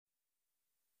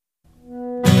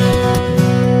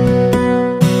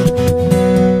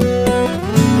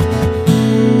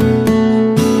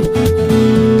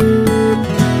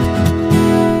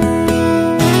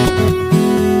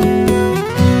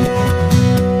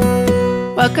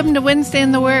Welcome to Wednesday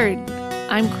in the Word.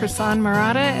 I'm Krisan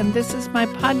Murata, and this is my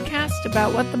podcast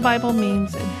about what the Bible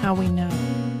means and how we know.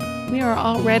 We are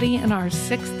already in our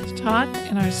sixth talk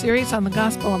in our series on the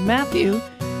Gospel of Matthew.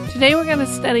 Today we're going to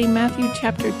study Matthew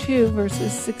chapter 2,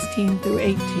 verses 16 through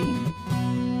 18.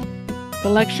 The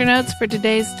lecture notes for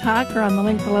today's talk are on the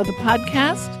link below the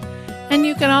podcast, and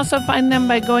you can also find them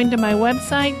by going to my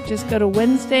website. Just go to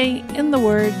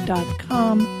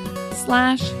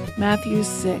wednesdayintheword.com/Matthew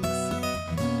 6.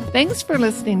 Thanks for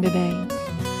listening today.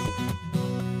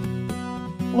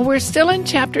 Well, we're still in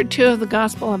chapter 2 of the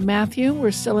Gospel of Matthew.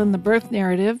 We're still in the birth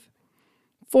narrative.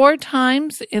 4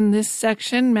 times in this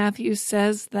section, Matthew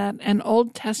says that an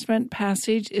Old Testament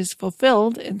passage is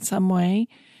fulfilled in some way,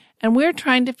 and we're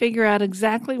trying to figure out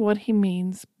exactly what he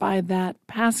means by that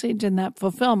passage and that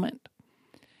fulfillment.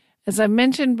 As I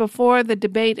mentioned before, the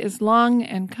debate is long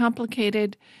and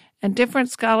complicated, and different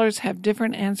scholars have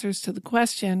different answers to the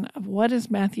question of what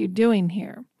is Matthew doing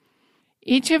here.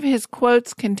 Each of his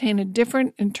quotes contain a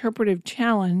different interpretive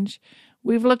challenge.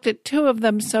 We've looked at 2 of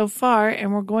them so far,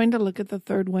 and we're going to look at the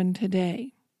third one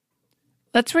today.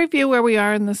 Let's review where we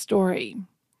are in the story.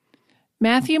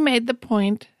 Matthew made the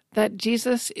point that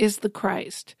Jesus is the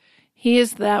Christ. He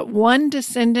is that one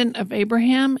descendant of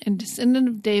Abraham and descendant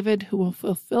of David who will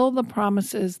fulfill the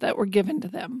promises that were given to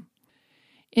them.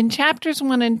 In chapters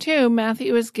 1 and 2,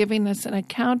 Matthew is giving us an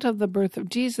account of the birth of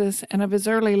Jesus and of his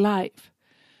early life.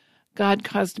 God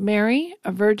caused Mary,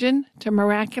 a virgin, to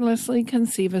miraculously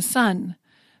conceive a son.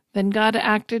 Then God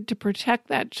acted to protect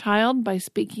that child by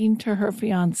speaking to her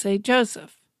fiancé,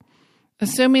 Joseph.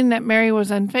 Assuming that Mary was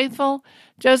unfaithful,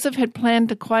 Joseph had planned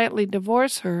to quietly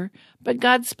divorce her, but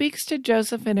God speaks to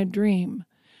Joseph in a dream.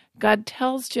 God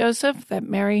tells Joseph that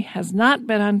Mary has not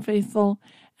been unfaithful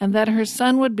and that her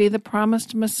son would be the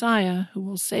promised Messiah who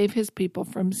will save his people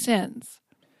from sins.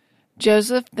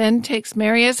 Joseph then takes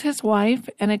Mary as his wife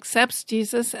and accepts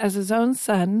Jesus as his own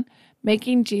son,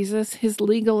 making Jesus his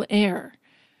legal heir.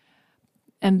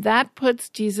 And that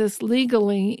puts Jesus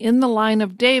legally in the line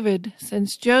of David,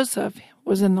 since Joseph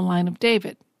was in the line of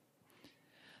David.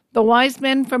 The wise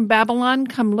men from Babylon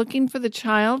come looking for the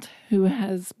child who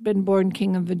has been born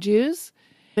king of the Jews.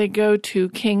 They go to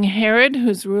King Herod,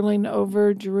 who's ruling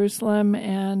over Jerusalem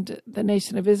and the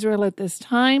nation of Israel at this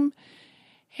time.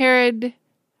 Herod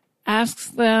asks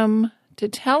them to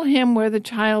tell him where the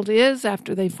child is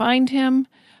after they find him,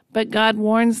 but God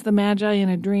warns the Magi in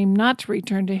a dream not to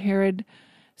return to Herod,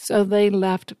 so they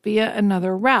left via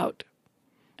another route.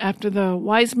 After the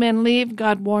wise men leave,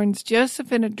 God warns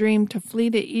Joseph in a dream to flee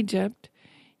to Egypt.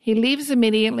 He leaves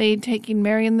immediately, taking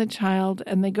Mary and the child,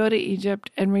 and they go to Egypt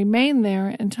and remain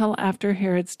there until after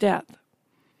Herod's death.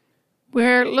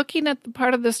 We're looking at the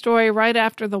part of the story right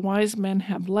after the wise men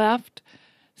have left.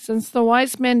 Since the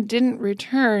wise men didn't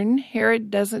return,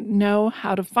 Herod doesn't know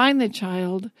how to find the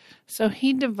child, so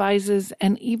he devises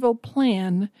an evil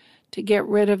plan to get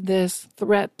rid of this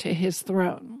threat to his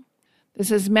throne. This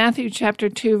is Matthew chapter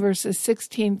 2, verses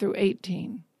 16 through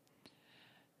 18.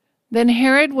 Then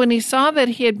Herod, when he saw that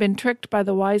he had been tricked by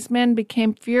the wise men,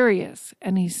 became furious,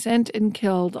 and he sent and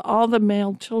killed all the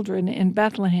male children in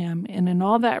Bethlehem and in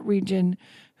all that region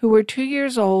who were 2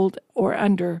 years old or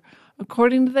under,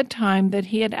 according to the time that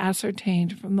he had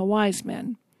ascertained from the wise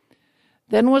men.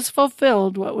 Then was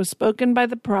fulfilled what was spoken by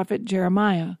the prophet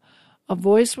Jeremiah. A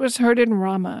voice was heard in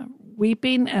Ramah,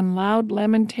 weeping and loud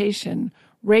lamentation,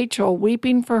 Rachel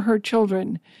weeping for her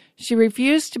children. She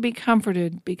refused to be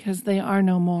comforted because they are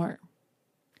no more.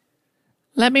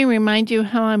 Let me remind you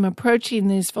how I'm approaching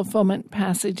these fulfillment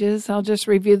passages. I'll just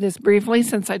review this briefly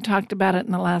since I talked about it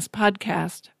in the last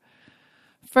podcast.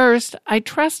 First, I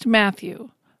trust Matthew.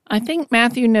 I think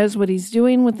Matthew knows what he's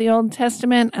doing with the Old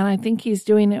Testament, and I think he's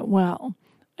doing it well.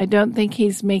 I don't think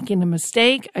he's making a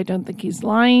mistake. I don't think he's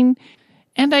lying.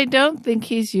 And I don't think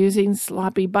he's using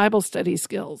sloppy Bible study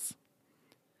skills.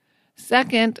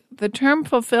 Second, the term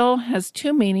fulfill has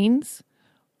 2 meanings.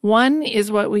 One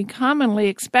is what we commonly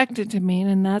expect it to mean,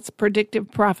 and that's predictive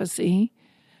prophecy.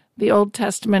 The Old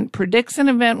Testament predicts an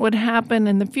event would happen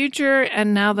in the future,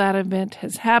 and now that event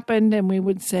has happened, and we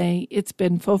would say it's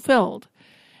been fulfilled.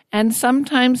 And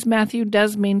sometimes Matthew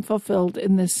does mean fulfilled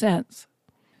in this sense.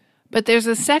 But there's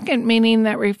a second meaning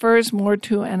that refers more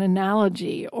to an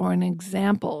analogy or an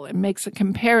example and makes a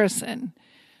comparison.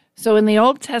 So in the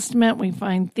Old Testament, we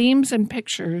find themes and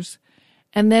pictures,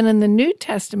 and then in the New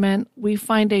Testament, we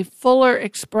find a fuller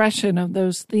expression of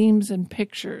those themes and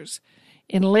pictures.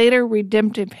 In later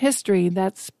redemptive history,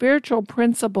 that spiritual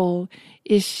principle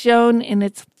is shown in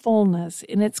its fullness,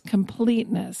 in its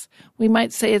completeness. We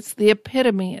might say it's the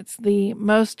epitome, it's the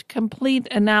most complete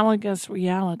analogous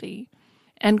reality.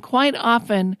 and quite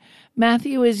often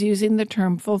Matthew is using the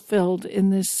term fulfilled in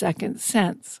this second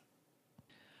sense.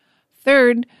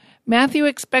 Third, Matthew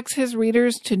expects his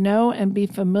readers to know and be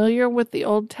familiar with the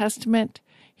Old Testament.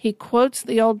 He quotes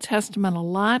the Old Testament a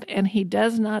lot, and he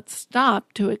does not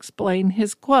stop to explain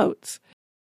his quotes.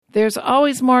 There's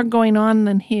always more going on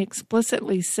than he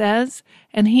explicitly says,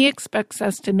 and he expects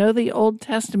us to know the Old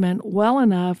Testament well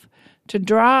enough to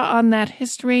draw on that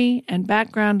history and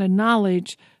background and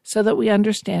knowledge so that we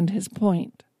understand his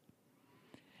point.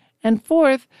 And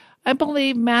fourth, I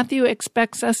believe Matthew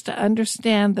expects us to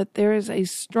understand that there is a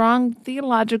strong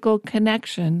theological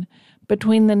connection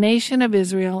between the nation of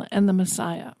Israel and the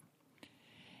Messiah.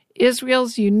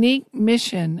 Israel's unique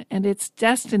mission and its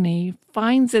destiny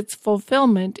finds its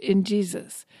fulfillment in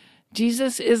Jesus.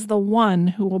 Jesus is the one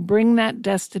who will bring that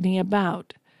destiny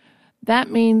about. That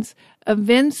means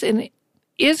events in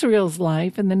Israel's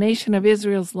life, in the nation of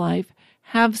Israel's life,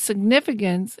 have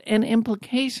significance and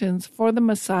implications for the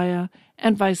Messiah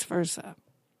and vice versa.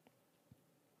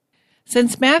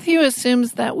 Since Matthew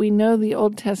assumes that we know the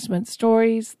Old Testament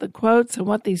stories, the quotes, and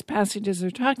what these passages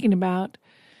are talking about,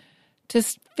 to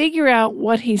figure out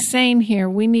what he's saying here,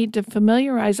 we need to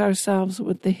familiarize ourselves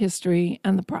with the history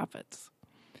and the prophets.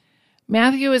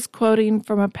 Matthew is quoting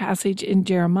from a passage in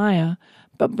Jeremiah,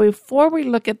 but before we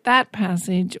look at that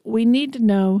passage, we need to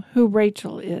know who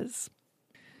Rachel is.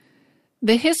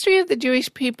 The history of the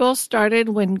Jewish people started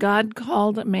when God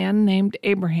called a man named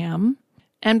Abraham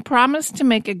and promised to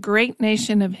make a great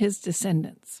nation of his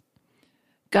descendants.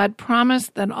 God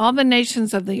promised that all the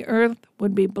nations of the earth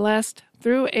would be blessed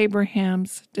through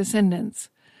Abraham's descendants,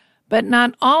 but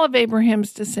not all of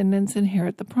Abraham's descendants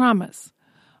inherit the promise.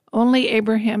 Only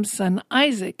Abraham's son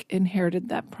Isaac inherited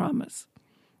that promise.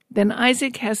 Then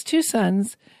Isaac has two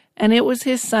sons, and it was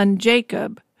his son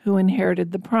Jacob who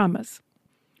inherited the promise.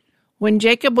 When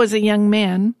Jacob was a young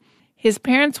man, his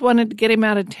parents wanted to get him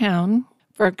out of town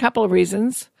for a couple of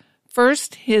reasons.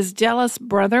 First, his jealous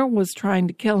brother was trying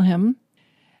to kill him.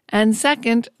 And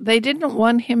second, they didn't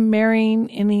want him marrying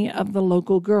any of the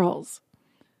local girls.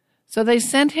 So they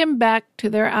sent him back to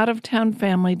their out-of-town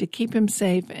family to keep him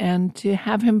safe and to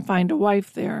have him find a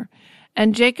wife there.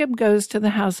 And Jacob goes to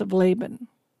the house of Laban.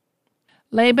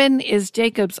 Laban is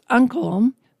Jacob's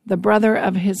uncle, the brother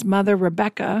of his mother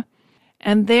Rebekah,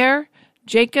 and there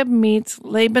Jacob meets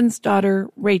Laban's daughter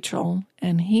Rachel,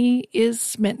 and he is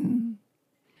smitten.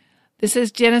 This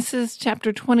is Genesis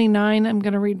chapter 29. I'm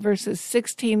going to read verses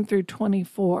 16 through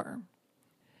 24.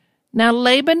 Now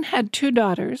Laban had two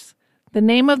daughters. The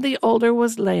name of the older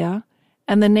was Leah,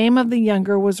 and the name of the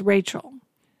younger was Rachel.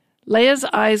 Leah's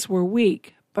eyes were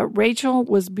weak, but Rachel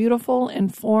was beautiful in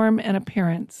form and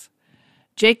appearance.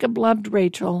 Jacob loved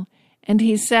Rachel, and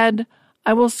he said,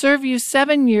 I will serve you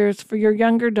 7 years for your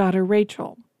younger daughter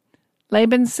Rachel.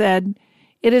 Laban said,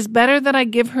 It is better that I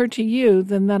give her to you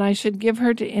than that I should give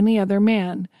her to any other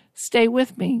man. Stay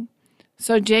with me.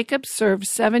 So Jacob served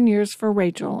 7 years for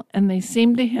Rachel, and they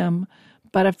seemed to him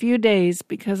but a few days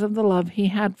because of the love he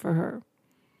had for her.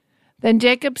 Then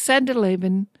Jacob said to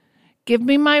Laban, Give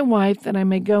me my wife that I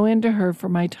may go into her, for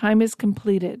my time is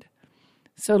completed.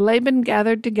 So Laban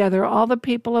gathered together all the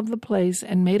people of the place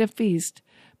and made a feast.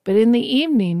 But in the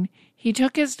evening he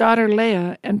took his daughter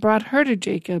Leah and brought her to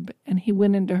Jacob, and he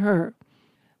went into her.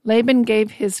 Laban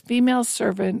gave his female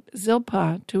servant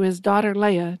Zilpah to his daughter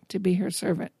Leah to be her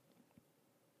servant.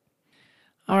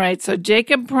 All right, so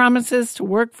Jacob promises to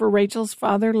work for Rachel's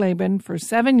father Laban for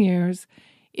 7 years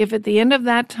if at the end of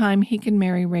that time he can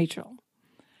marry Rachel.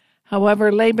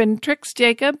 However, Laban tricks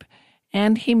Jacob,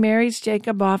 and he marries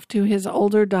Jacob off to his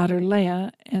older daughter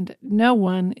Leah, and no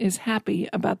one is happy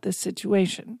about this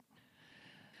situation.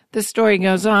 The story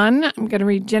goes on. I'm going to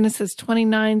read Genesis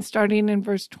 29, starting in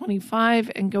verse 25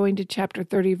 and going to chapter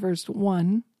 30, verse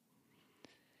 1.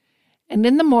 And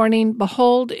in the morning,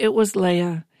 behold, it was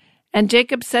Leah. And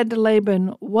Jacob said to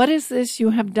Laban, What is this you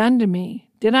have done to me?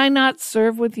 Did I not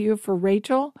serve with you for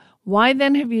Rachel? Why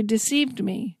then have you deceived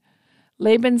me?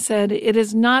 Laban said, It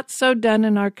is not so done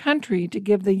in our country to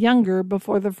give the younger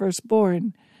before the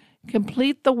firstborn.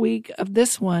 Complete the week of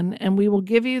this one, and we will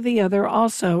give you the other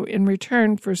also in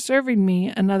return for serving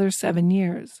me another 7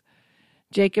 years.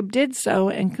 Jacob did so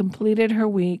and completed her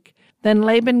week. Then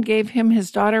Laban gave him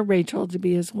his daughter Rachel to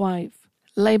be his wife.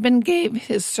 Laban gave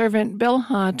his servant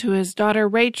Bilhah to his daughter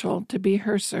Rachel to be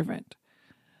her servant.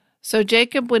 So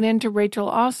Jacob went in to Rachel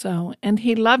also, and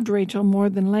he loved Rachel more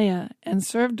than Leah, and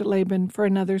served Laban for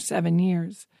another 7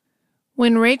 years.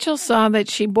 When Rachel saw that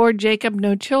she bore Jacob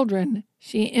no children,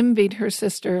 she envied her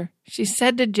sister. She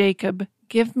said to Jacob,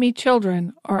 Give me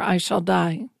children, or I shall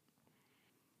die.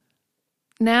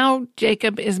 Now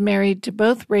Jacob is married to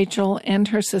both Rachel and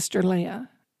her sister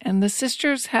Leah, and the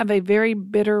sisters have a very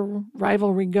bitter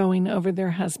rivalry going over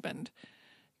their husband.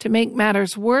 To make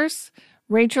matters worse,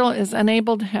 Rachel is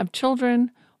unable to have children,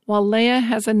 while Leah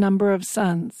has a number of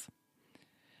sons.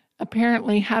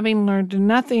 Apparently, having learned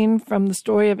nothing from the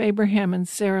story of Abraham and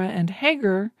Sarah and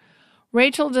Hagar,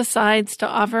 Rachel decides to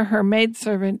offer her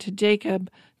maidservant to Jacob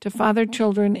to father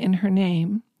children in her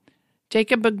name.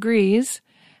 Jacob agrees,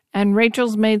 and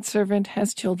Rachel's maidservant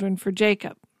has children for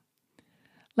Jacob.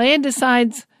 Leah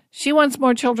decides she wants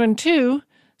more children too,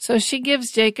 so she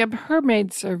gives Jacob her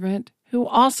maidservant, who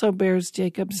also bears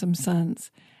Jacob some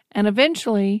sons. And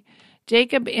eventually,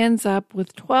 Jacob ends up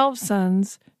with 12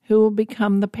 sons who will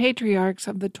become the patriarchs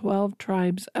of the 12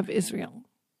 tribes of Israel.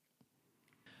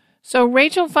 So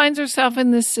Rachel finds herself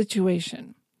in this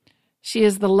situation. She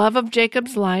is the love of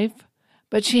Jacob's life,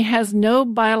 but she has no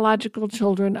biological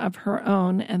children of her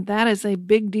own, and that is a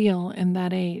big deal in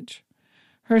that age.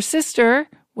 Her sister,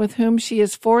 with whom she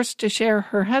is forced to share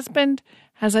her husband,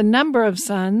 has a number of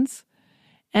sons,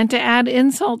 and to add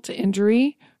insult to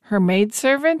injury, her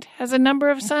maidservant has a number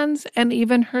of sons, and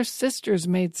even her sister's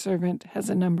maidservant has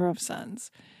a number of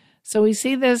sons. So we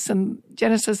see this in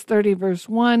Genesis 30, verse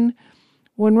 1.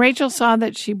 When Rachel saw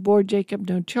that she bore Jacob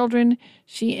no children,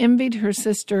 she envied her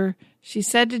sister. She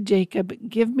said to Jacob,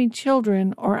 "Give me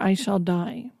children, or I shall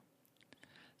die."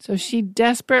 So she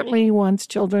desperately wants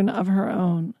children of her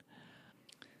own.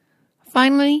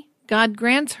 Finally, God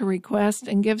grants her request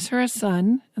and gives her a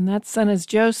son, and that son is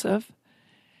Joseph.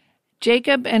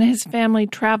 Jacob and his family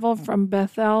travel from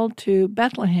Bethel to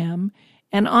Bethlehem,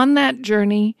 and on that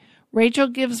journey, Rachel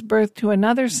gives birth to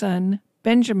another son,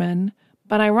 Benjamin,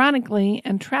 but ironically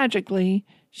and tragically,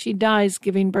 she dies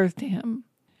giving birth to him.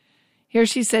 Here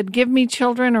she said, "Give me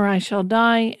children or I shall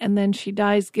die," and then she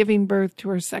dies giving birth to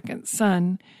her second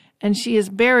son, and she is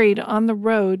buried on the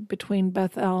road between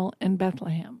Bethel and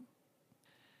Bethlehem.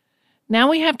 Now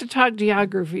we have to talk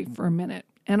geography for a minute,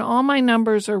 and all my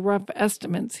numbers are rough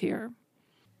estimates here.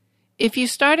 If you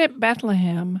start at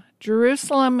Bethlehem,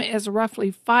 Jerusalem is roughly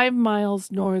 5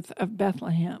 miles north of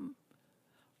Bethlehem.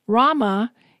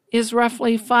 Ramah is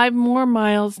roughly 5 more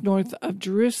miles north of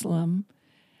Jerusalem,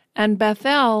 and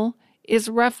Bethel is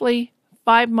roughly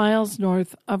 5 miles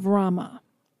north of Ramah.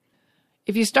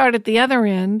 If you start at the other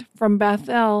end, from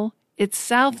Bethel, it's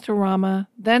south to Ramah,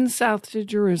 then south to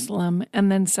Jerusalem,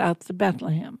 and then south to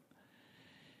Bethlehem.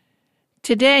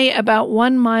 Today, about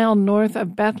 1 mile north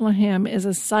of Bethlehem is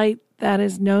a site that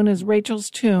is known as Rachel's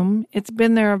tomb. It's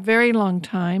been there a very long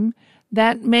time.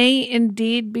 That may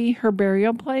indeed be her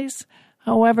burial place.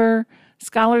 However,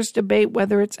 scholars debate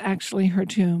whether it's actually her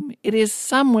tomb. It is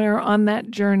somewhere on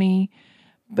that journey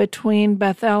between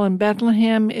Bethel and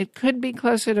Bethlehem. It could be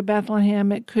closer to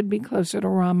Bethlehem. It could be closer to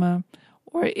Ramah.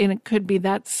 And it could be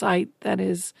that site that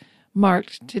is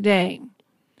marked today.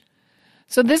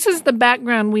 So this is the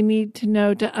background we need to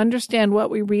know to understand what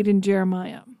we read in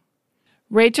Jeremiah.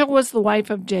 Rachel was the wife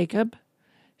of Jacob.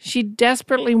 She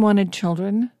desperately wanted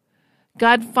children.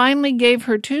 God finally gave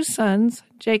her 2 sons,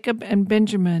 Jacob and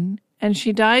Benjamin, and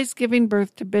she dies giving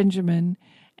birth to Benjamin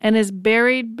and is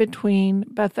buried between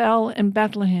Bethel and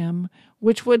Bethlehem,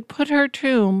 which would put her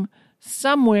tomb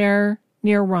somewhere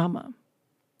near Ramah.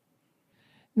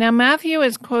 Now Matthew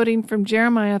is quoting from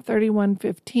Jeremiah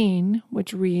 31:15,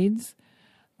 which reads,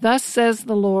 "Thus says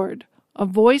the Lord, a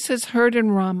voice is heard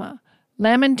in Ramah,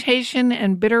 lamentation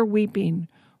and bitter weeping.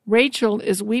 Rachel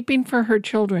is weeping for her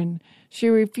children. She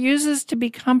refuses to be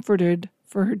comforted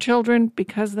for her children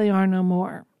because they are no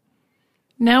more."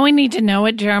 Now we need to know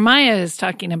what Jeremiah is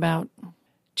talking about.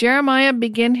 Jeremiah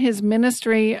began his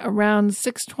ministry around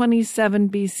 627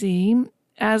 BC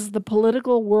as the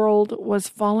political world was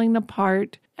falling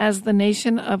apart as the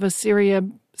nation of Assyria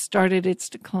started its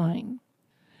decline.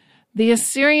 The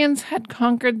Assyrians had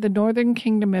conquered the northern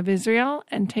kingdom of Israel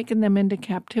and taken them into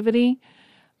captivity.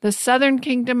 The southern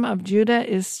kingdom of Judah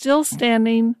is still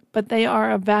standing, but they are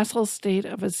a vassal state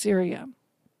of Assyria.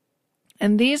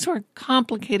 And these were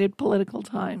complicated political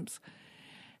times.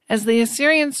 As the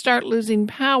Assyrians start losing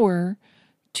power,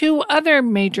 2 other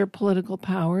major political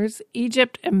powers,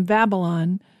 Egypt and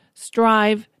Babylon,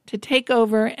 strive to take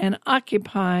over and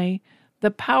occupy the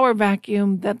power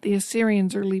vacuum that the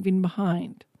Assyrians are leaving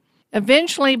behind.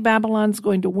 Eventually, Babylon's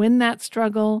going to win that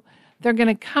struggle. They're going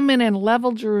to come in and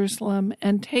level Jerusalem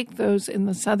and take those in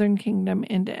the southern kingdom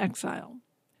into exile.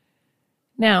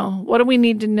 Now, what do we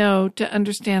need to know to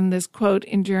understand this quote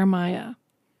in Jeremiah?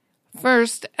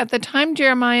 First, at the time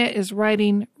Jeremiah is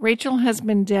writing, Rachel has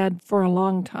been dead for a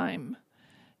long time.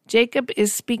 Jacob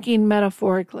is speaking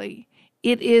metaphorically.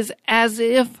 It is as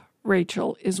if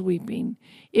Rachel is weeping.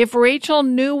 If Rachel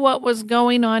knew what was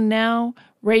going on now,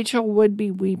 Rachel would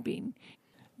be weeping.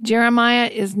 Jeremiah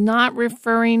is not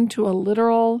referring to a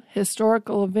literal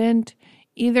historical event,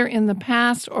 either in the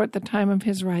past or at the time of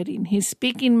his writing. He's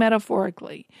speaking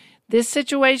metaphorically. This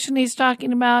situation he's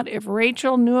talking about, if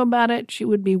Rachel knew about it, she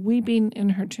would be weeping in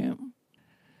her tomb.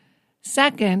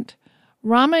 Second,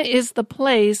 Ramah is the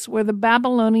place where the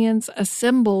Babylonians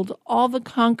assembled all the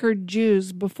conquered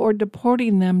Jews before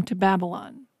deporting them to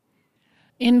Babylon.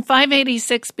 In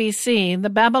 586 BC, the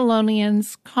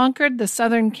Babylonians conquered the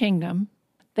southern kingdom.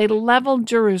 They leveled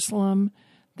Jerusalem.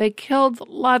 They killed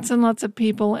lots and lots of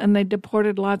people, and they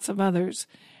deported lots of others.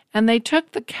 And they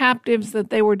took the captives that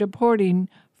they were deporting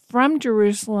from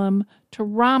Jerusalem to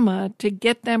Ramah to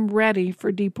get them ready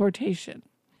for deportation.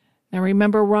 Now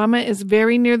remember, Ramah is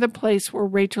very near the place where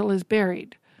Rachel is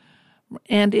buried,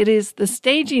 and it is the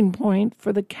staging point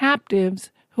for the captives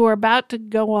who are about to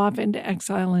go off into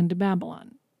exile into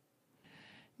Babylon.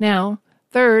 Now,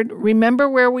 third, remember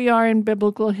where we are in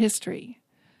biblical history.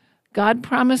 God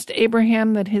promised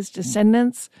Abraham that his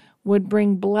descendants would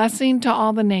bring blessing to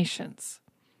all the nations.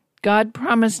 God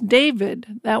promised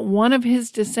David that one of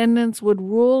his descendants would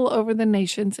rule over the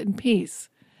nations in peace.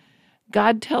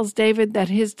 God tells David that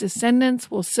his descendants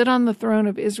will sit on the throne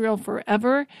of Israel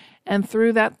forever, and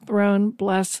through that throne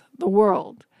bless the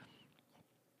world.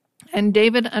 And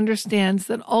David understands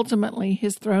that ultimately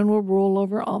his throne will rule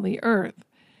over all the earth.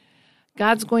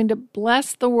 God's going to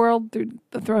bless the world through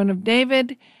the throne of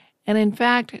David, and in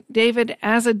fact, David,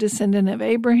 as a descendant of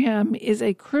Abraham, is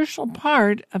a crucial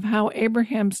part of how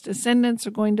Abraham's descendants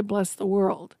are going to bless the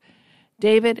world.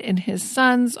 David and his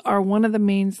sons are one of the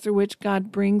means through which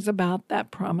God brings about that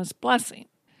promised blessing.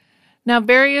 Now,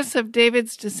 various of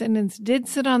David's descendants did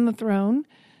sit on the throne.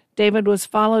 David was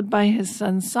followed by his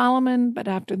son Solomon, but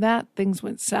after that, things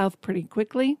went south pretty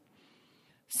quickly.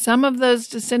 Some of those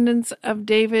descendants of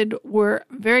David were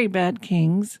very bad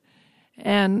kings,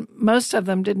 and most of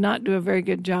them did not do a very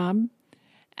good job.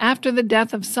 After the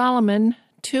death of Solomon,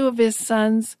 2 of his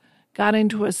sons got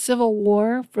into a civil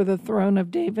war for the throne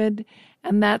of David,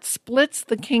 and that splits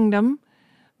the kingdom.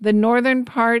 The northern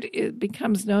part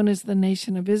becomes known as the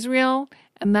nation of Israel,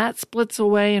 and that splits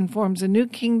away and forms a new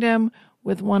kingdom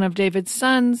with one of David's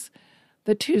sons.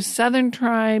 The 2 southern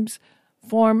tribes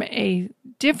form a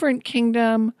different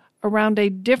kingdom around a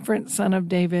different son of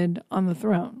David on the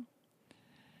throne.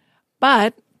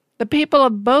 But the people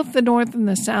of both the north and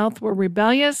the south were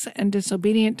rebellious and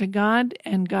disobedient to God,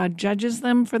 and God judges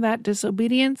them for that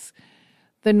disobedience.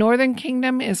 The northern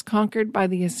kingdom is conquered by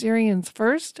the Assyrians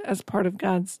first as part of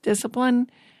God's discipline,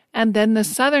 and then the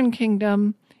southern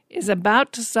kingdom is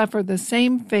about to suffer the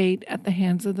same fate at the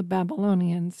hands of the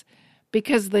Babylonians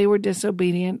because they were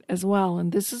disobedient as well.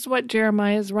 And this is what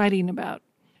Jeremiah is writing about.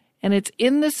 And it's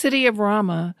in the city of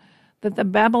Ramah that the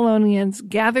Babylonians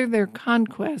gather their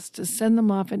conquests to send them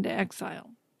off into exile.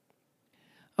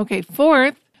 Okay,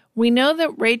 fourth, we know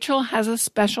that Rachel has a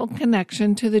special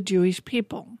connection to the Jewish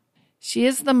people. She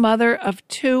is the mother of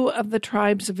 2 of the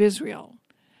tribes of Israel.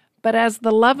 But as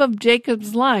the love of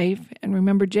Jacob's life, and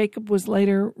remember Jacob was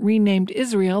later renamed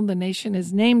Israel, the nation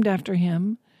is named after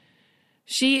him,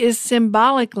 she is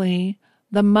symbolically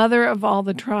the mother of all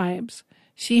the tribes.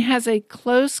 She has a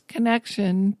close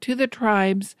connection to the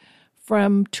tribes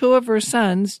from 2 of her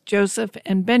sons, Joseph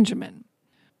and Benjamin.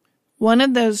 One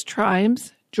of those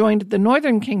tribes joined the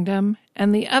northern kingdom,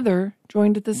 and the other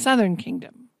joined the southern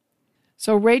kingdom.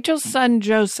 So Rachel's son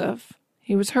Joseph,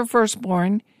 he was her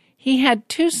firstborn, he had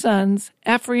 2 sons,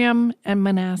 Ephraim and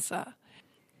Manasseh.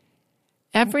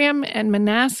 Ephraim and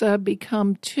Manasseh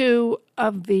become 2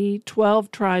 of the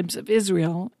 12 tribes of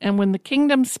Israel, and when the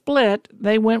kingdom split,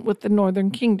 they went with the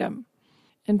northern kingdom.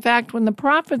 In fact, when the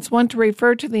prophets want to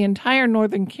refer to the entire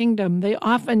northern kingdom, they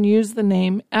often use the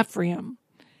name Ephraim.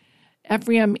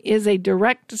 Ephraim is a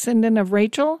direct descendant of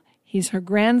Rachel. He's her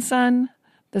grandson,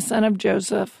 the son of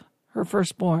Joseph, her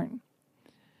firstborn.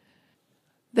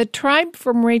 The tribe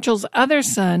from Rachel's other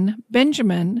son,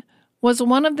 Benjamin, was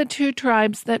one of the 2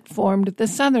 tribes that formed the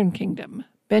southern kingdom.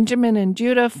 Benjamin and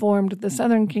Judah formed the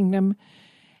southern kingdom,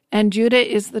 and Judah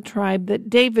is the tribe that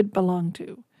David belonged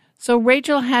to. So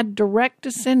Rachel had direct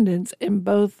descendants in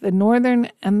both the northern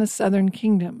and the southern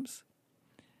kingdoms.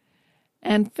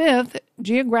 And fifth,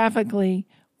 geographically,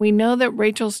 we know that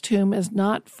Rachel's tomb is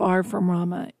not far from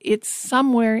Ramah. It's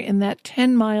somewhere in that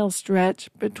 10-mile stretch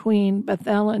between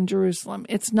Bethel and Jerusalem.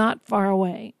 It's not far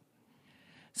away.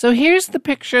 So here's the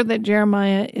picture that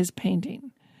Jeremiah is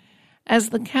painting. As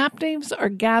the captives are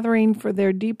gathering for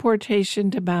their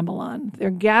deportation to Babylon, they're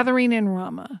gathering in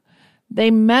Ramah. They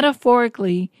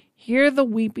metaphorically hear the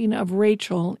weeping of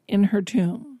Rachel in her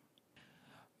tomb.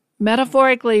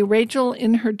 Metaphorically, Rachel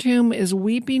in her tomb is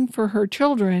weeping for her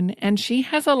children, and she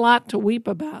has a lot to weep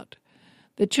about.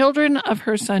 The children of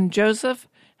her son Joseph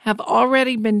have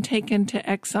already been taken to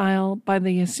exile by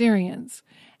the Assyrians,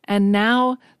 and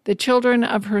now the children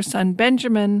of her son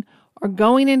Benjamin are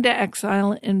going into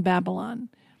exile in Babylon,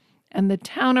 and the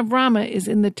town of Ramah is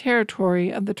in the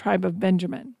territory of the tribe of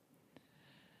Benjamin.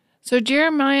 So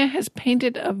Jeremiah has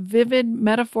painted a vivid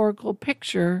metaphorical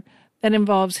picture that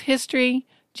involves history,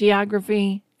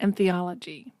 geography, and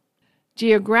theology.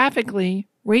 Geographically,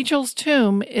 Rachel's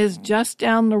tomb is just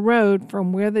down the road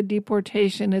from where the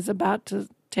deportation is about to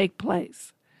take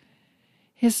place.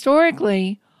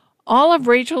 Historically, all of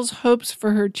Rachel's hopes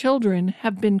for her children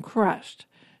have been crushed.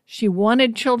 She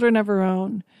wanted children of her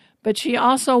own, but she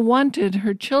also wanted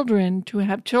her children to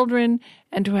have children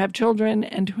and to have children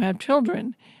and to have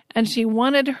children, and she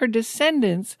wanted her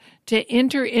descendants to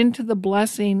enter into the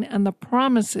blessing and the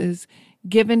promises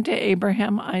given to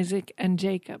Abraham, Isaac, and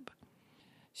Jacob.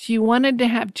 She wanted to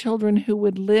have children who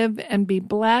would live and be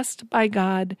blessed by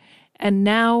God, and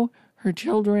now her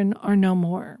children are no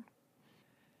more.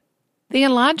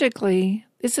 Theologically,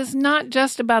 this is not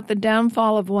just about the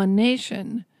downfall of one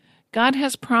nation. God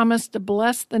has promised to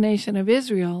bless the nation of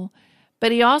Israel,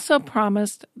 but he also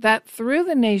promised that through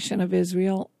the nation of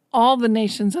Israel, all the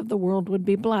nations of the world would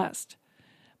be blessed.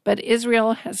 But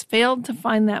Israel has failed to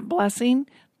find that blessing.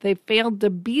 They failed to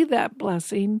be that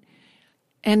blessing.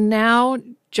 And now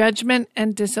judgment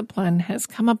and discipline has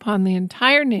come upon the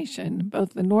entire nation,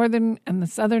 both the northern and the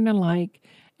southern alike.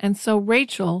 And so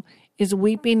Rachel is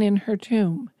weeping in her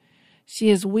tomb. She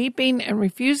is weeping and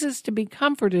refuses to be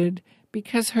comforted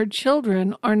because her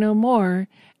children are no more.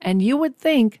 And you would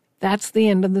think that's the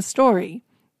end of the story.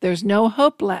 There's no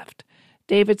hope left.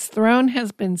 David's throne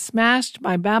has been smashed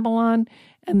by Babylon,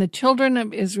 and the children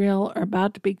of Israel are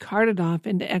about to be carted off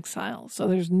into exile. So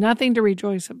there's nothing to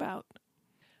rejoice about.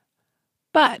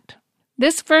 But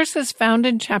this verse is found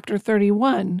in chapter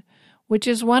 31, which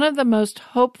is one of the most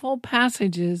hopeful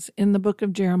passages in the book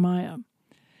of Jeremiah.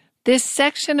 This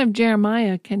section of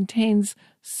Jeremiah contains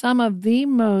some of the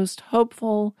most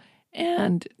hopeful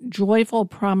and joyful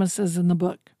promises in the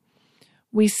book.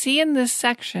 We see in this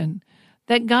section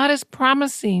that God is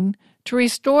promising to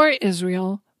restore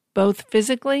Israel both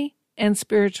physically and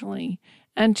spiritually.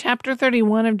 And chapter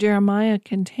 31 of Jeremiah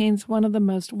contains one of the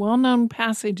most well-known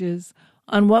passages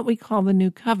on what we call the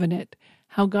New Covenant,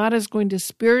 how God is going to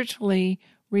spiritually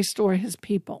restore his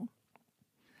people.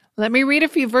 Let me read a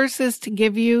few verses to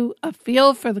give you a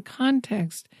feel for the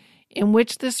context in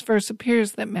which this verse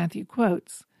appears that Matthew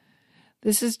quotes.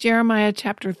 This is Jeremiah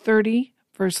chapter 30,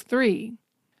 verse 3.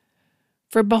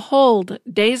 For behold,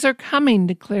 days are coming,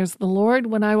 declares the Lord,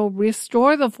 when I will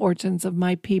restore the fortunes of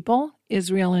my people,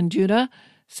 Israel and Judah,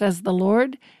 says the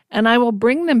Lord, and I will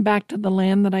bring them back to the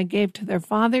land that I gave to their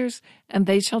fathers, and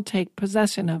they shall take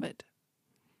possession of it.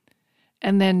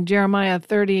 And then Jeremiah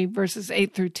 30, verses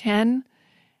 8 through 10.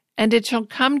 And it shall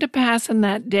come to pass in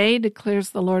that day,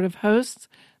 declares the Lord of hosts,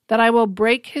 that I will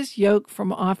break his yoke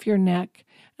from off your neck,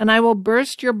 and I will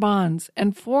burst your bonds,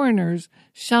 and foreigners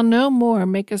shall no more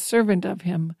make a servant of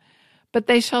him. But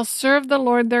they shall serve the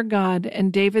Lord their God,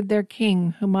 and David their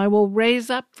king, whom I will raise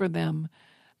up for them.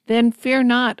 Then fear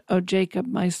not, O Jacob,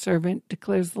 my servant,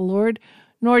 declares the Lord,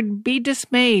 nor be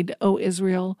dismayed, O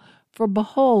Israel, for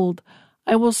behold,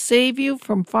 I will save you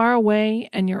from far away,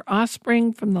 and your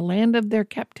offspring from the land of their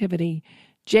captivity.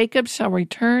 Jacob shall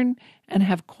return and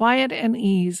have quiet and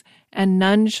ease, and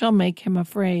none shall make him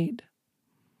afraid.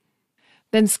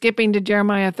 Then skipping to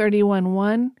Jeremiah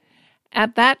 31:1,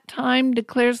 at that time,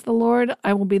 declares the Lord,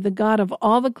 I will be the God of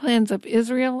all the clans of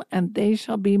Israel, and they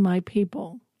shall be my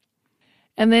people.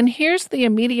 And then here's the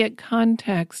immediate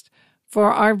context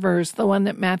for our verse, the one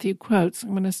that Matthew quotes.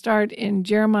 I'm going to start in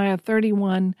Jeremiah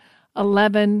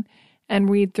 31:11 and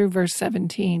read through verse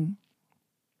 17.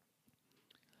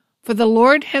 For the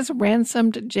Lord has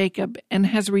ransomed Jacob and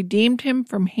has redeemed him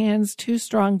from hands too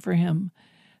strong for him.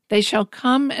 They shall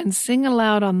come and sing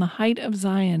aloud on the height of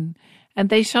Zion, and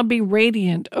they shall be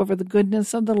radiant over the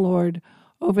goodness of the Lord,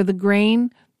 over the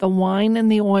grain, the wine, and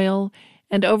the oil,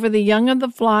 and over the young of the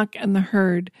flock and the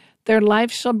herd. Their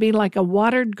life shall be like a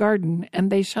watered garden, and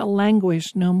they shall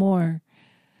languish no more.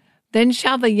 Then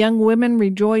shall the young women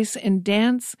rejoice and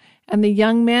dance, and the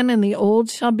young men and the old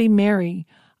shall be merry.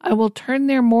 I will turn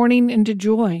their mourning into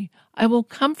joy. I will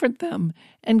comfort them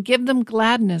and give them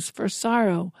gladness for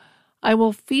sorrow. I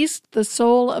will feast the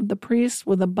soul of the priests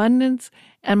with abundance,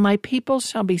 and my people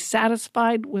shall be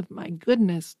satisfied with my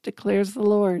goodness, declares the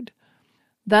Lord.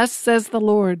 Thus says the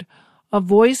Lord, A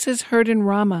voice is heard in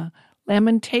Ramah,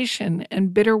 lamentation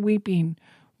and bitter weeping.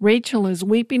 Rachel is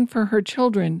weeping for her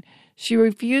children. She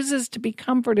refuses to be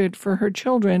comforted for her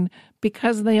children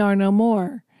because they are no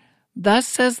more. Thus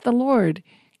says the Lord,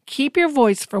 keep your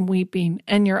voice from weeping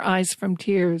and your eyes from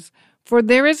tears, for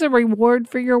there is a reward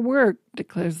for your work,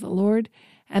 declares the Lord,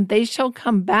 and they shall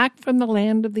come back from the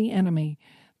land of the enemy.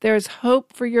 There is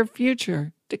hope for your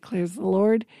future, declares the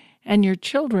Lord, and your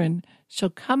children shall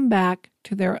come back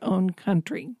to their own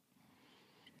country.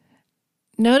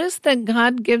 Notice that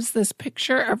God gives this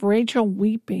picture of Rachel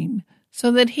weeping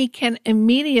so that he can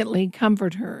immediately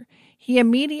comfort her. He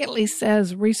immediately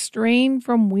says, restrain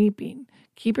from weeping.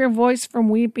 Keep your voice from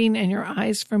weeping and your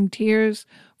eyes from tears,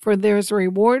 for there is a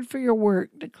reward for your work,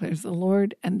 declares the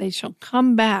Lord, and they shall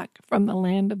come back from the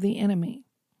land of the enemy.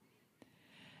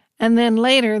 And then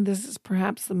later, this is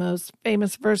perhaps the most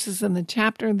famous verses in the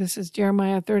chapter. This is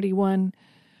Jeremiah 31,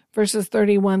 verses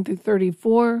 31 through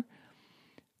 34.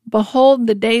 Behold,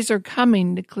 the days are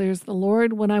coming, declares the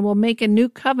Lord, when I will make a new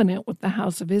covenant with the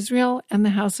house of Israel and the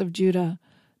house of Judah,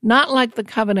 not like the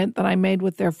covenant that I made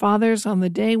with their fathers on the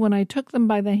day when I took them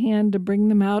by the hand to bring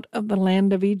them out of the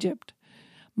land of Egypt.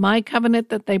 My covenant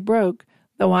that they broke,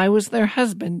 though I was their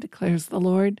husband, declares the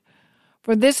Lord.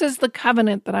 For this is the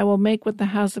covenant that I will make with the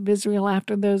house of Israel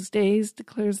after those days,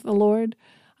 declares the Lord.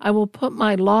 I will put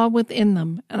my law within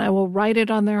them, and I will write it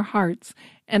on their hearts,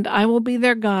 and I will be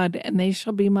their God, and they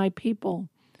shall be my people.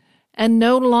 And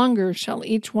no longer shall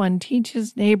each one teach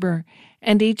his neighbor,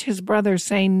 and each his brother,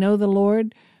 saying, Know the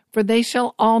Lord, for they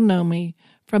shall all know me,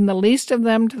 from the least of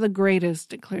them to the greatest,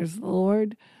 declares the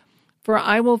Lord. For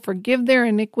I will forgive their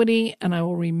iniquity, and I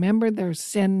will remember their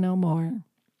sin no more.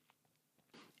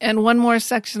 And one more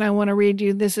section I want to read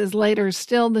you. This is later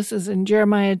still. This is in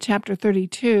Jeremiah chapter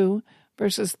 32,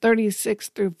 verses 36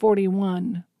 through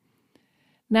 41.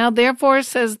 Now therefore,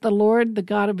 says the Lord, the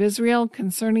God of Israel,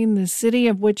 concerning the city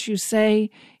of which you say,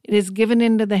 it is given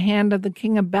into the hand of the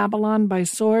king of Babylon by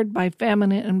sword, by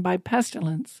famine, and by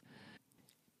pestilence.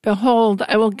 Behold,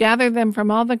 I will gather them from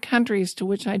all the countries to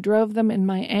which I drove them in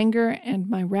my anger and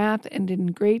my wrath and in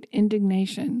great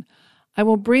indignation. I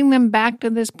will bring them back to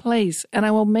this place, and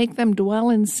I will make them dwell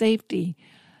in safety.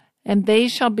 And they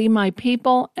shall be my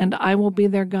people, and I will be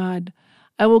their God.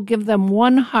 I will give them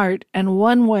one heart and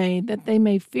one way, that they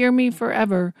may fear me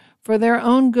forever, for their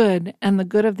own good and the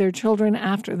good of their children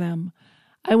after them.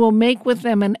 I will make with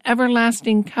them an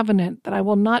everlasting covenant, that I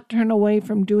will not turn away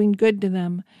from doing good to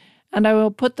them. And I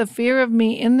will put the fear of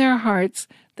me in their hearts,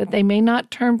 that they may not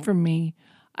turn from me.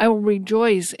 I will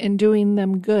rejoice in doing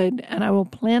them good, and I will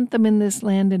plant them in this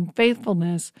land in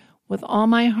faithfulness with all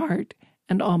my heart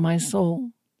and all my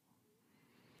soul.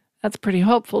 That's pretty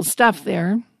hopeful stuff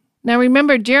there. Now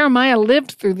remember, Jeremiah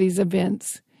lived through these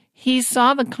events. He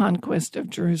saw the conquest of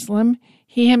Jerusalem.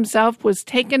 He himself was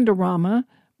taken to Ramah,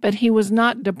 but he was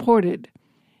not deported.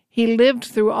 He lived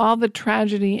through all the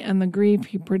tragedy and the grief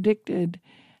he predicted.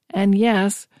 And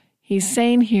yes, he's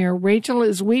saying here, Rachel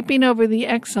is weeping over the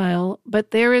exile,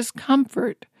 but there is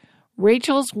comfort.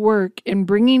 Rachel's work in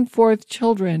bringing forth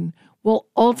children will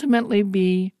ultimately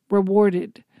be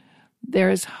rewarded. There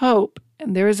is hope,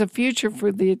 and there is a future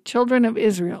for the children of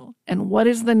Israel. And what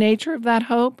is the nature of that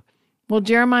hope? Well,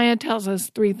 Jeremiah tells us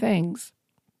three things.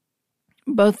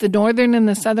 Both the northern and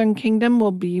the southern kingdom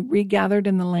will be regathered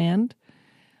in the land.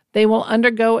 They will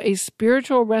undergo a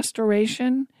spiritual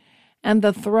restoration, and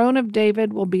the throne of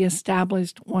David will be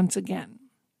established once again.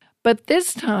 But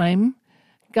this time,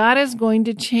 God is going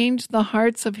to change the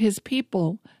hearts of his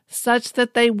people such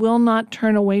that they will not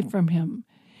turn away from him.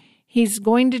 He's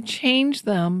going to change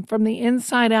them from the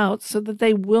inside out so that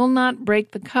they will not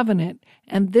break the covenant.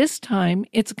 And this time,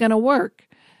 it's going to work.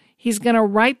 He's going to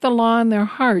write the law in their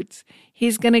hearts.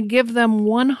 He's going to give them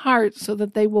one heart so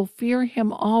that they will fear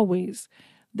him always.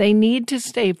 They need to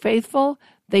stay faithful.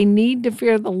 They need to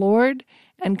fear the Lord.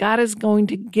 And God is going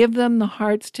to give them the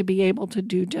hearts to be able to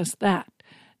do just that.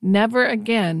 Never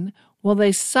again will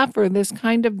they suffer this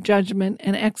kind of judgment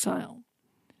and exile.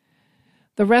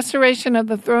 The restoration of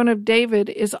the throne of David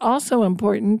is also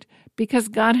important because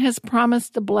God has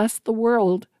promised to bless the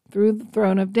world through the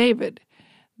throne of David.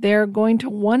 They are going to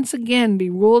once again be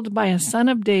ruled by a son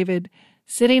of David,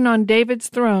 sitting on David's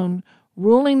throne,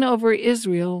 ruling over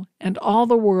Israel and all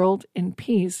the world in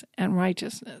peace and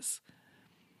righteousness.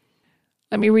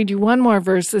 Let me read you one more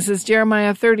verse. This is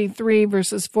Jeremiah 33,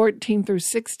 verses 14 through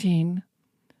 16.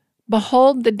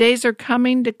 Behold, the days are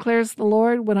coming, declares the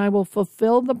Lord, when I will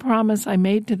fulfill the promise I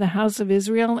made to the house of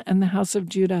Israel and the house of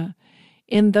Judah.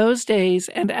 In those days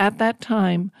and at that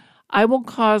time, I will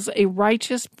cause a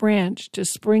righteous branch to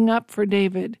spring up for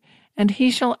David, and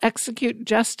he shall execute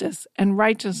justice and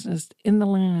righteousness in the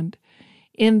land.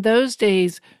 In those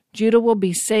days Judah will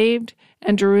be saved,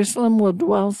 and Jerusalem will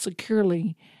dwell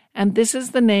securely, and this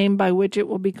is the name by which it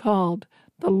will be called: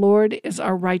 the Lord is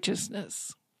our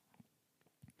righteousness.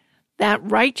 That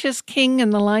righteous king in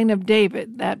the line of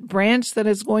David, that branch that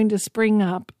is going to spring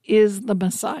up, is the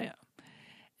Messiah.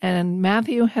 And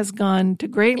Matthew has gone to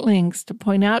great lengths to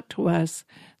point out to us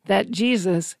that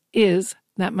Jesus is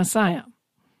that Messiah.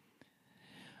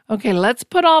 Okay, let's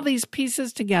put all these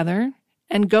pieces together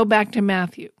and go back to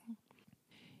Matthew.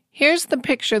 Here's the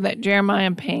picture that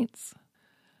Jeremiah paints.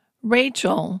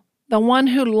 Rachel, the one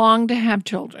who longed to have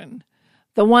children,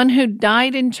 the one who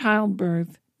died in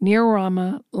childbirth near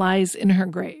Ramah, lies in her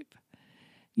grave.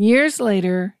 Years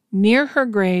later, near her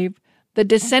grave, the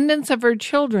descendants of her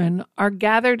children are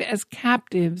gathered as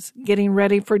captives getting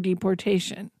ready for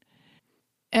deportation.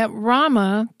 At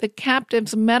Ramah, the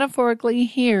captives metaphorically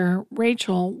hear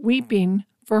Rachel weeping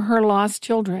for her lost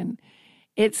children.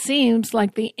 It seems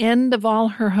like the end of all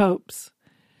her hopes.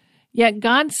 Yet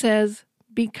God says,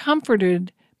 "Be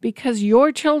comforted, because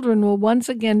your children will once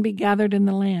again be gathered in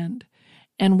the land.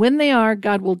 And when they are,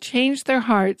 God will change their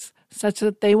hearts such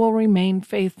that they will remain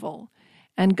faithful.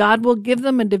 And God will give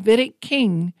them a Davidic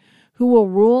king who will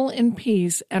rule in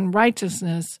peace and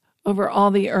righteousness over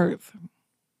all the earth."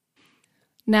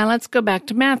 Now let's go back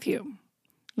to Matthew.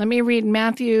 Let me read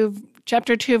Matthew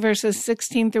chapter 2, verses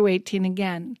 16 through 18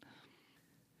 again.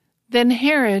 Then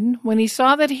Herod, when he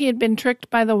saw that he had been tricked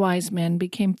by the wise men,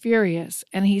 became furious,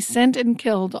 and he sent and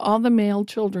killed all the male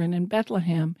children in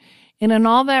Bethlehem and in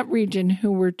all that region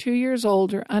who were 2 years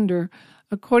old or under,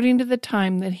 according to the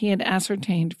time that he had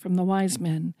ascertained from the wise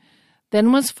men.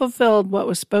 Then was fulfilled what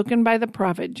was spoken by the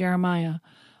prophet Jeremiah.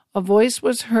 A voice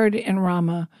was heard in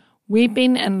Ramah,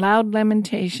 weeping and loud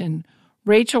lamentation,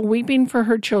 Rachel weeping for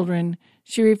her children.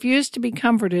 She refused to be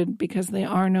comforted because they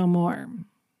are no more.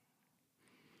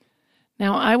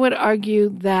 Now, I would argue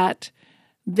that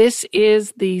this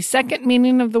is the second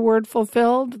meaning of the word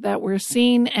fulfilled, that we're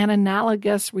seeing an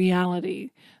analogous reality.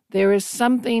 There is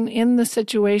something in the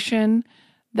situation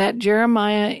that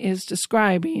Jeremiah is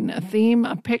describing, a theme,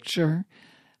 a picture,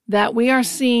 that we are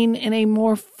seeing in a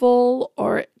more full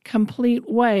or complete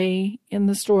way in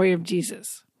the story of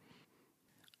Jesus.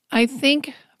 I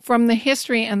think from the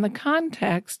history and the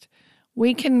context,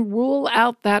 we can rule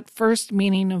out that first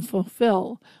meaning of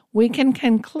fulfill. We can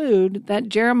conclude that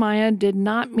Jeremiah did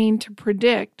not mean to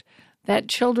predict that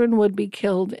children would be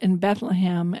killed in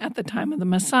Bethlehem at the time of the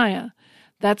Messiah.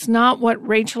 That's not what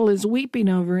Rachel is weeping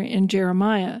over in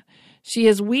Jeremiah. She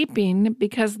is weeping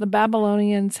because the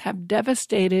Babylonians have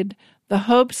devastated the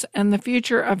hopes and the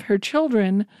future of her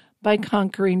children by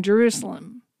conquering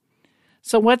Jerusalem.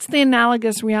 So what's the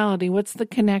analogous reality? What's the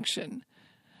connection?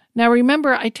 Now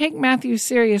remember, I take Matthew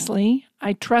seriously.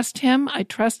 I trust him. I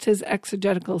trust his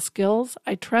exegetical skills.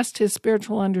 I trust his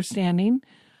spiritual understanding.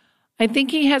 I think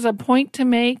he has a point to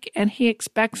make, and he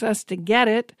expects us to get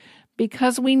it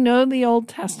because we know the Old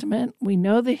Testament, we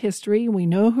know the history, we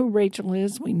know who Rachel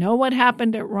is, we know what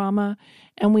happened at Ramah,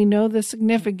 and we know the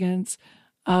significance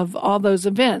of all those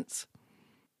events.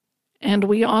 And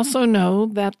we also know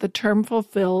that the term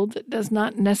fulfilled does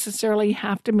not necessarily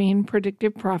have to mean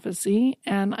predictive prophecy,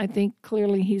 and I think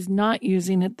clearly he's not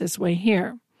using it this way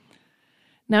here.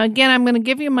 Now again, I'm going to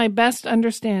give you my best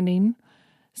understanding.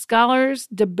 Scholars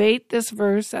debate this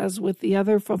verse as with the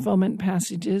other fulfillment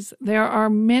passages. There are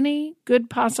many good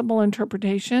possible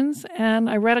interpretations, and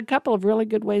I read a couple of really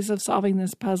good ways of solving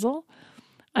this puzzle.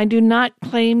 I do not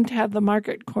claim to have the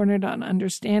market cornered on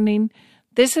understanding.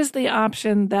 This is the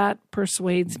option that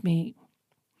persuades me.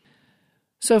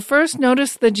 So first,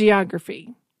 notice the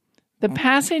geography. The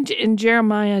passage in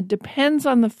Jeremiah depends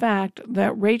on the fact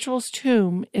that Rachel's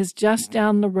tomb is just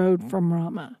down the road from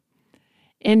Ramah.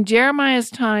 In Jeremiah's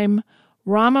time,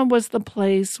 Ramah was the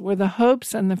place where the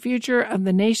hopes and the future of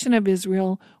the nation of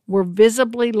Israel were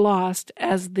visibly lost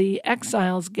as the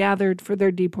exiles gathered for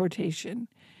their deportation.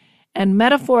 And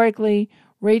metaphorically,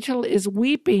 Rachel is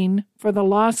weeping for the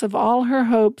loss of all her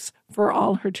hopes for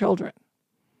all her children.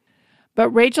 But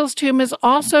Rachel's tomb is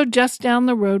also just down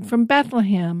the road from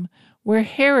Bethlehem, where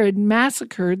Herod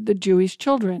massacred the Jewish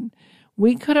children.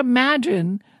 We could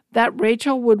imagine that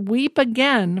Rachel would weep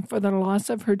again for the loss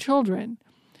of her children.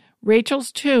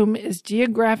 Rachel's tomb is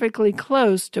geographically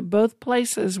close to both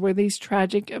places where these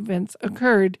tragic events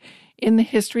occurred in the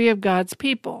history of God's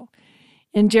people.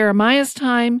 In Jeremiah's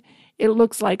time, it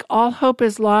looks like all hope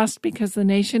is lost because the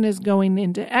nation is going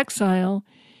into exile.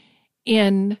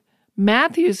 In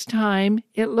Matthew's time,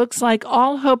 it looks like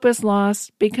all hope is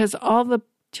lost because all the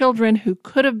children who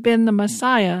could have been the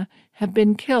Messiah have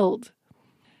been killed.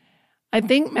 I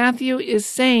think Matthew is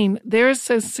saying there is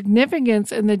a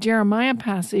significance in the Jeremiah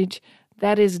passage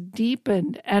that is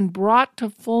deepened and brought to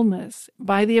fullness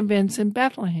by the events in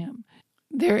Bethlehem.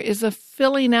 There is a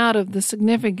filling out of the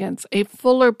significance, a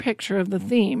fuller picture of the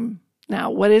theme. Now,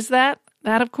 what is that?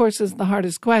 That, of course, is the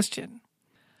hardest question.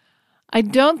 I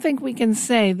don't think we can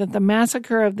say that the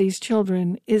massacre of these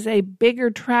children is a bigger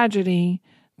tragedy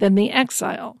than the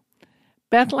exile.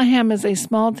 Bethlehem is a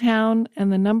small town,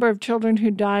 and the number of children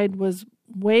who died was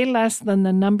way less than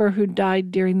the number who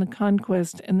died during the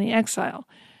conquest and the exile.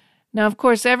 Now, of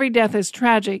course, every death is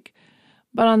tragic,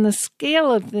 but on the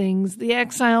scale of things, the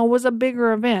exile was a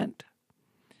bigger event.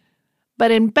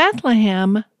 But in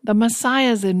Bethlehem, the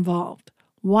Messiah is involved.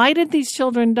 Why did these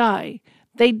children die?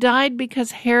 They died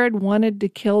because Herod wanted to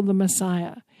kill the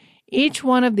Messiah. Each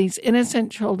one of these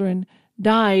innocent children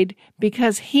died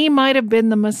because he might have been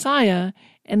the Messiah,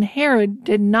 and Herod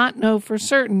did not know for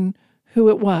certain who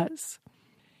it was.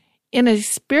 In a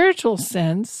spiritual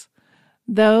sense,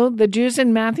 though the Jews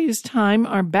in Matthew's time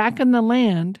are back in the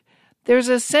land, there's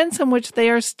a sense in which they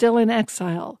are still in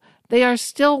exile. They are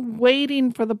still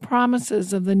waiting for the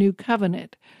promises of the new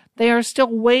covenant. They are still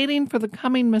waiting for the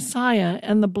coming Messiah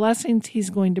and the blessings he's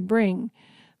going to bring.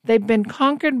 They've been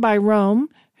conquered by Rome,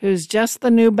 who's just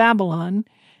the new Babylon,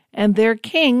 and their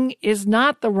king is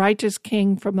not the righteous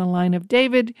king from the line of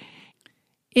David.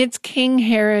 It's King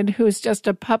Herod, who is just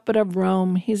a puppet of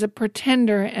Rome. He's a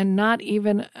pretender and not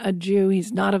even a Jew.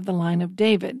 He's not of the line of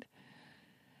David.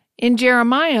 In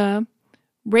Jeremiah,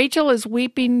 Rachel is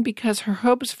weeping because her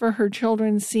hopes for her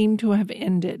children seem to have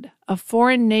ended. A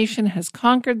foreign nation has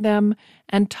conquered them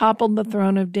and toppled the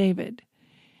throne of David.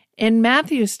 In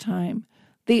Matthew's time,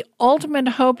 the ultimate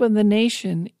hope of the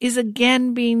nation is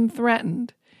again being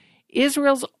threatened.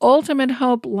 Israel's ultimate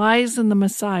hope lies in the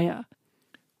Messiah.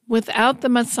 Without the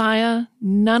Messiah,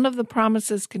 none of the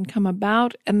promises can come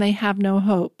about, and they have no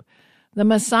hope. The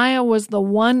Messiah was the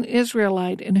one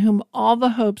Israelite in whom all the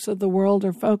hopes of the world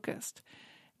are focused.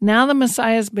 Now the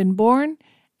Messiah has been born,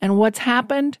 and what's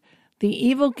happened? The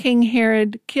evil King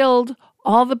Herod killed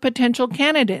all the potential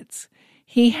candidates.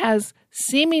 He has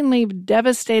seemingly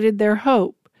devastated their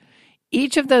hope.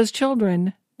 Each of those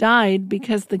children died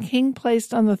because the king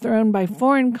placed on the throne by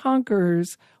foreign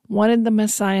conquerors wanted the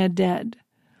Messiah dead.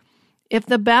 If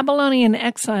the Babylonian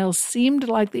exile seemed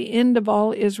like the end of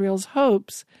all Israel's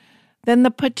hopes, then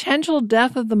the potential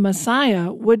death of the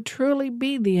Messiah would truly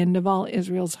be the end of all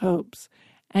Israel's hopes.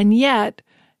 And yet,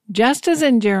 just as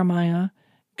in Jeremiah,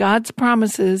 God's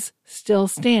promises still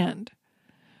stand.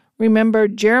 Remember,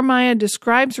 Jeremiah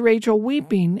describes Rachel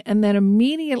weeping and then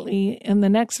immediately in the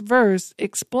next verse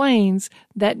explains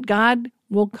that God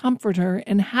will comfort her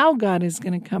and how God is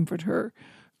going to comfort her.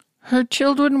 Her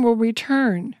children will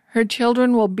return. Her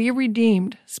children will be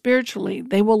redeemed spiritually.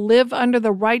 They will live under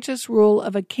the righteous rule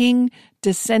of a king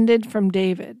descended from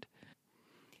David.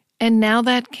 And now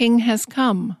that king has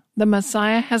come. The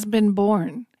Messiah has been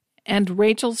born, and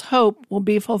Rachel's hope will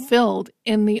be fulfilled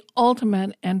in the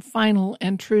ultimate and final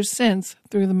and true sense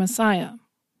through the Messiah.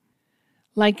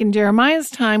 Like in Jeremiah's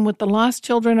time with the lost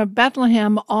children of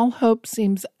Bethlehem, all hope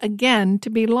seems again to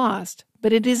be lost,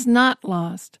 but it is not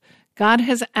lost. God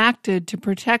has acted to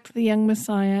protect the young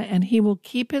Messiah, and he will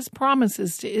keep his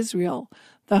promises to Israel.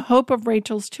 The hope of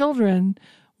Rachel's children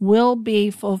will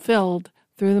be fulfilled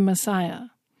through the Messiah.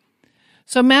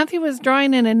 So Matthew is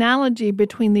drawing an analogy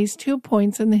between these 2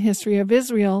 points in the history of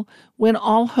Israel when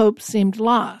all hope seemed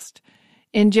lost.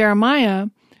 In Jeremiah,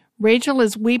 Rachel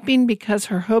is weeping because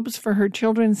her hopes for her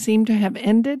children seem to have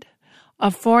ended. A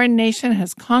foreign nation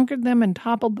has conquered them and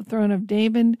toppled the throne of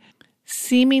David,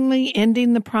 seemingly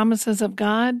ending the promises of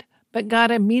God. But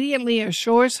God immediately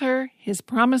assures her his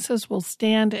promises will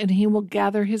stand and he will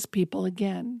gather his people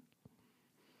again.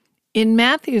 In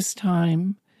Matthew's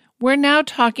time, we're now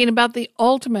talking about the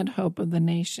ultimate hope of the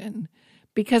nation,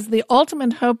 because the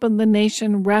ultimate hope of the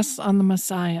nation rests on the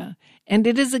Messiah, and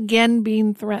it is again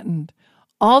being threatened.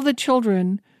 All the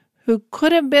children who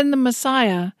could have been the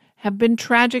Messiah have been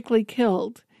tragically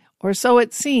killed, or so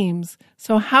it seems.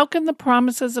 So how can the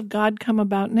promises of God come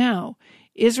about now?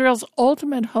 Israel's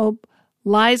ultimate hope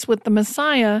lies with the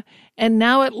Messiah, and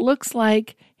now it looks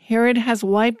like Herod has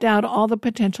wiped out all the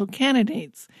potential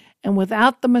candidates. And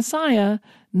without the Messiah,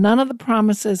 none of the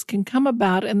promises can come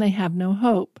about and they have no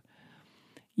hope.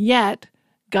 Yet,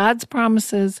 God's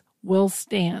promises will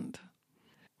stand.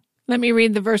 Let me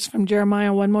read the verse from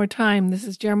Jeremiah one more time. This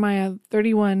is Jeremiah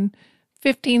 31,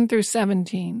 15 through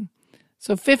 17.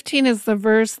 So 15 is the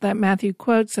verse that Matthew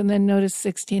quotes, and then notice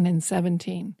 16 and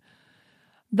 17.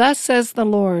 Thus says the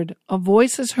Lord, a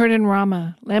voice is heard in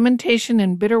Ramah, lamentation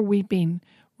and bitter weeping.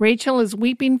 Rachel is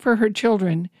weeping for her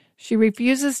children. She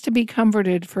refuses to be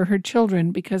comforted for her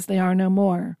children because they are no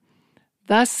more.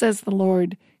 Thus says the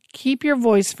Lord, keep your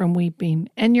voice from weeping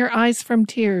and your eyes from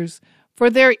tears, for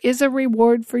there is a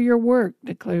reward for your work,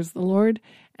 declares the Lord,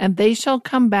 and they shall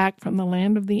come back from the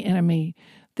land of the enemy.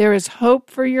 There is hope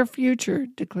for your future,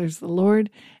 declares the Lord,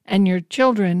 and your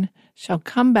children shall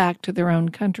come back to their own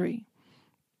country.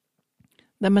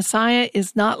 The Messiah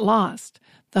is not lost.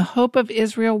 The hope of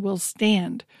Israel will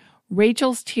stand.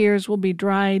 Rachel's tears will be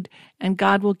dried, and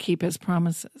God will keep his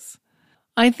promises.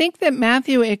 I think that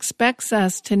Matthew expects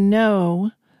us to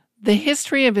know the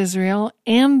history of Israel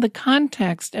and the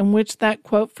context in which that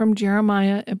quote from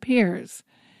Jeremiah appears.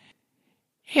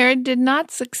 Herod did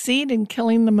not succeed in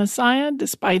killing the Messiah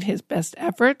despite his best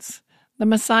efforts. The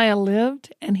Messiah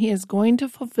lived, and he is going to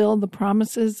fulfill the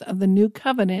promises of the new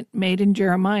covenant made in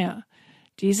Jeremiah.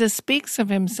 Jesus speaks of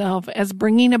himself as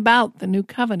bringing about the new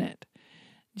covenant.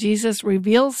 Jesus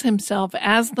reveals himself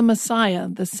as the Messiah,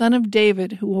 the Son of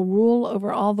David, who will rule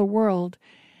over all the world.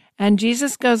 And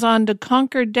Jesus goes on to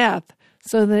conquer death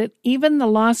so that even the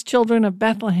lost children of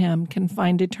Bethlehem can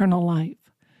find eternal life.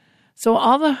 So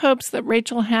all the hopes that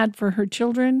Rachel had for her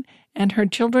children and her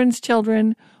children's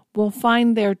children will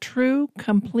find their true,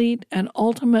 complete, and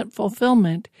ultimate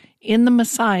fulfillment in the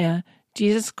Messiah,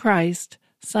 Jesus Christ,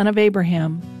 Son of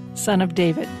Abraham, Son of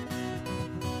David.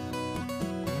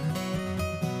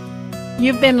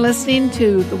 You've been listening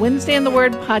to the Wednesday in the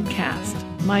Word podcast.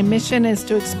 My mission is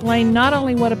to explain not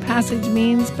only what a passage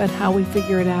means, but how we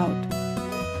figure it out.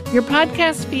 Your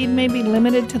podcast feed may be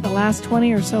limited to the last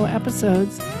 20 or so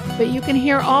episodes, but you can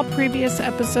hear all previous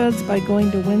episodes by going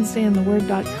to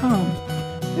WednesdayInTheWord.com.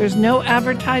 There's no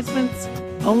advertisements,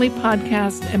 only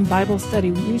podcast and Bible study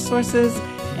resources,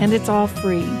 and it's all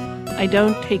free. I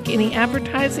don't take any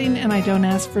advertising, and I don't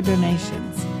ask for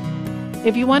donations.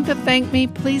 If you want to thank me,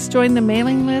 please join the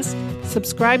mailing list,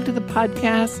 subscribe to the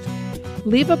podcast,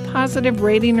 leave a positive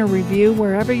rating or review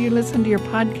wherever you listen to your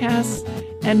podcasts,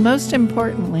 and most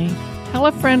importantly, tell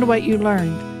a friend what you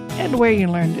learned and where you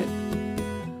learned it.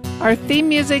 Our theme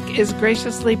music is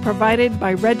graciously provided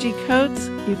by Reggie Coates.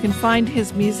 You can find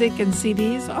his music and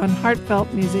CDs on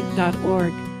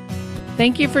heartfeltmusic.org.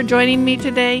 Thank you for joining me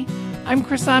today. I'm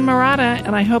Krisan Marotta,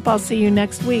 and I hope I'll see you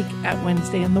next week at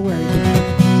Wednesday in the Word.